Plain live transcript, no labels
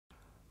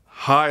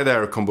Hi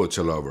there,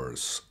 kombucha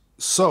lovers.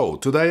 So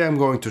today I'm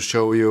going to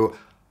show you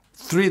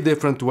 3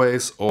 different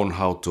ways on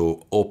how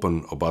to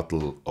open a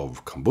bottle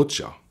of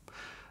kombucha.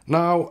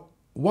 Now,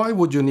 why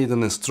would you need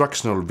an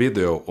instructional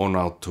video on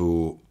how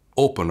to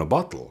open a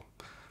bottle?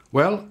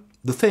 Well,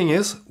 the thing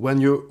is, when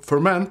you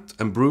ferment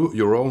and brew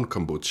your own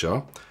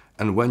kombucha,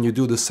 and when you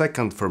do the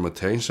second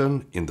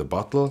fermentation in the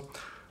bottle,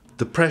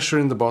 the pressure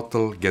in the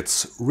bottle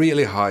gets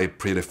really high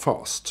pretty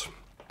fast.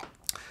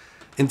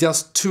 In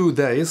just 2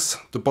 days,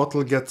 the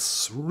bottle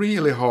gets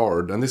really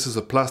hard, and this is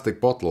a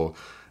plastic bottle,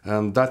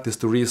 and that is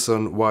the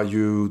reason why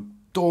you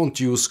don't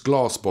use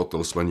glass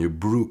bottles when you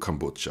brew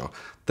kombucha.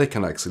 They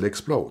can actually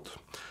explode.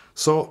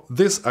 So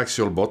this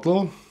actual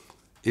bottle,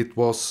 it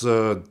was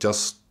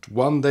just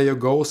 1 day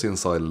ago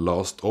since I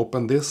last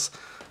opened this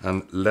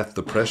and let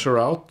the pressure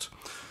out,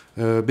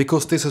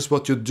 because this is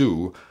what you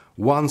do.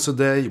 Once a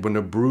day,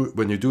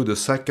 when you do the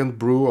second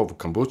brew of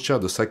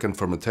kombucha, the second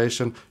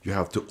fermentation, you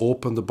have to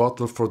open the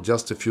bottle for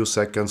just a few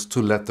seconds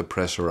to let the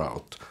pressure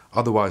out.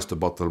 Otherwise, the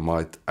bottle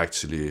might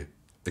actually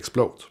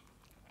explode.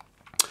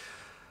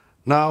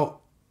 Now,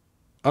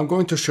 I'm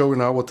going to show you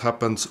now what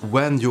happens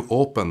when you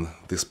open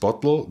this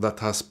bottle that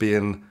has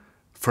been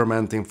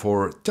fermenting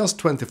for just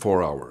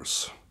 24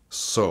 hours.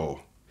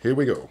 So, here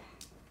we go.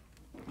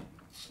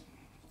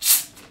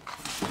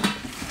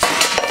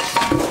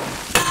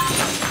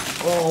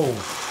 Oh,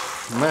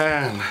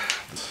 man.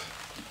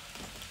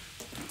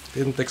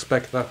 Didn't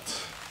expect that.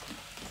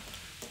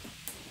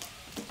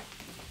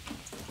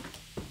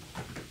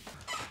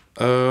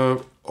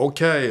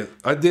 Okay,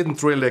 I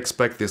didn't really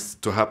expect this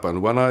to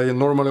happen. When I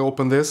normally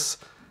open this,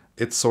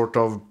 it sort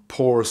of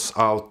pours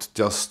out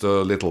just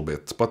a little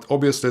bit. But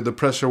obviously the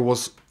pressure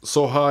was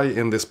so high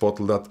in this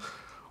bottle that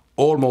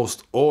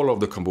almost all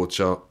of the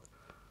kombucha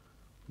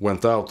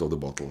went out of the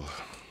bottle.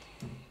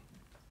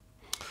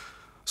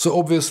 So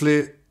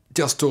obviously,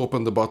 just to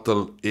open the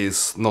bottle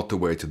is not the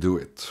way to do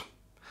it.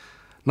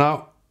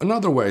 Now,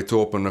 another way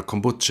to open a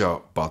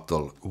kombucha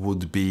bottle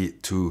would be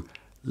to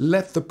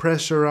let the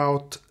pressure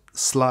out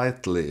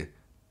slightly,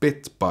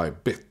 bit by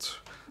bit.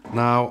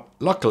 Now,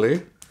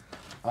 luckily,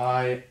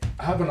 I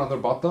have another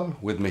bottle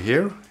with me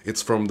here.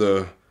 It's from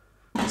the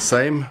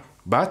same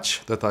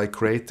batch that I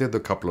created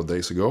a couple of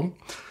days ago.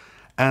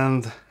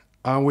 And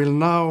I will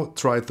now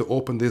try to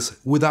open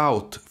this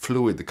without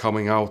fluid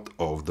coming out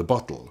of the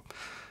bottle.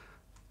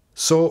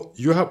 So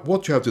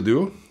what you have to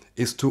do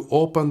is to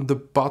open the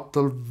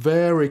bottle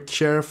very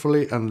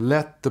carefully and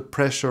let the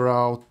pressure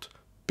out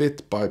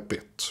bit by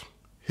bit.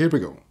 Here we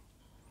go.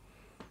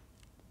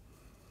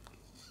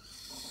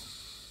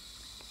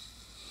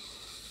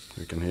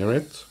 You can hear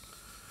it.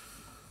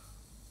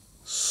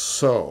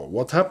 So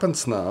what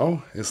happens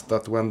now is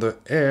that when the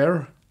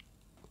air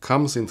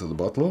comes into the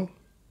bottle,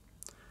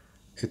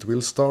 it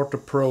will start a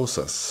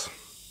process.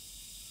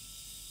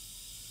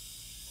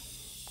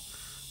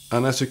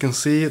 And as you can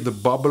see, the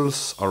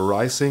bubbles are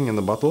rising in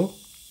the bottle.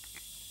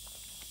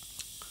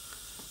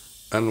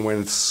 And when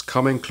it's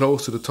coming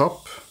close to the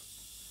top,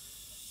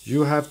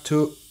 you have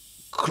to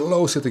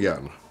close it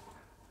again.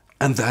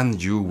 And then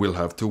you will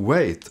have to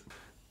wait.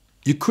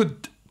 You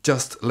could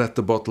just let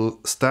the bottle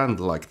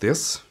stand like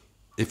this.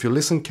 If you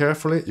listen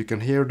carefully, you can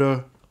hear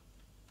the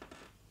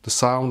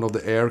sound of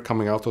the air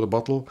coming out of the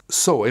bottle.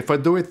 So if I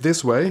do it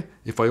this way,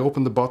 if I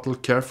open the bottle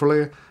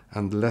carefully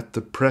and let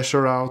the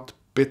pressure out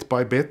bit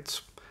by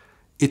bit,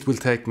 it will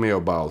take me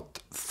about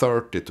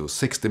 30 to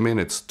 60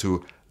 minutes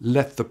to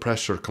let the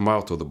pressure come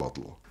out of the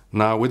bottle.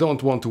 Now, we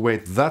don't want to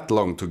wait that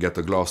long to get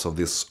a glass of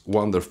this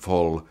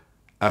wonderful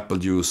apple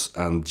juice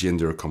and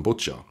ginger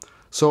kombucha.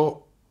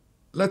 So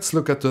let's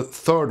look at the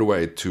third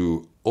way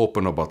to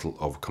open a bottle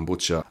of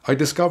kombucha. I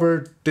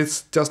discovered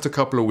this just a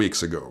couple of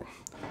weeks ago.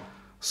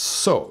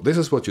 So this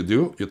is what you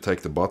do. You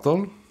take the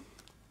bottle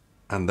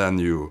and then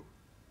you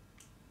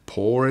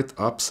pour it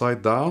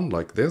upside down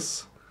like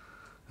this.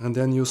 And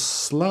then you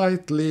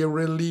slightly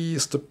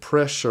release the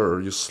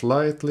pressure. You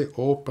slightly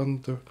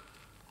open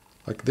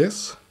like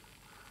this.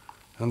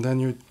 And then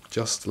you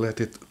just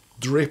let it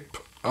drip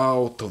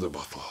out of the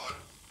bottle.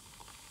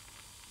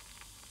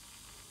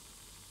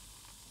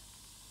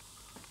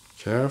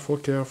 Careful,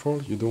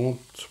 careful. You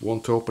don't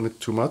want to open it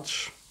too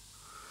much.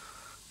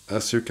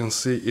 As you can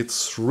see,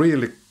 it's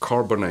really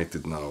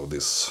carbonated now,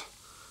 this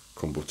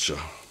kombucha.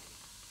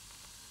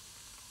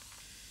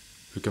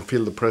 You can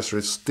feel the pressure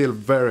is still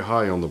very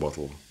high on the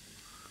bottle.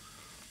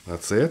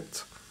 That's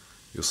it.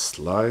 You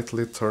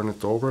slightly turn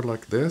it over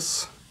like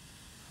this.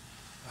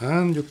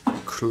 And you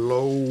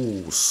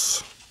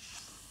close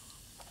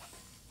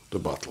the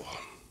bottle.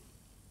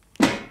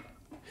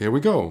 Here we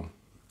go.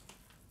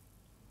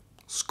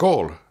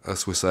 Skål,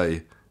 as we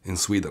say in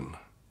Sweden.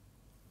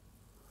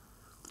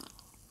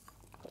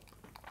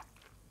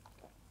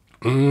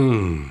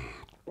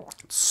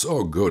 It's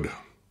so good.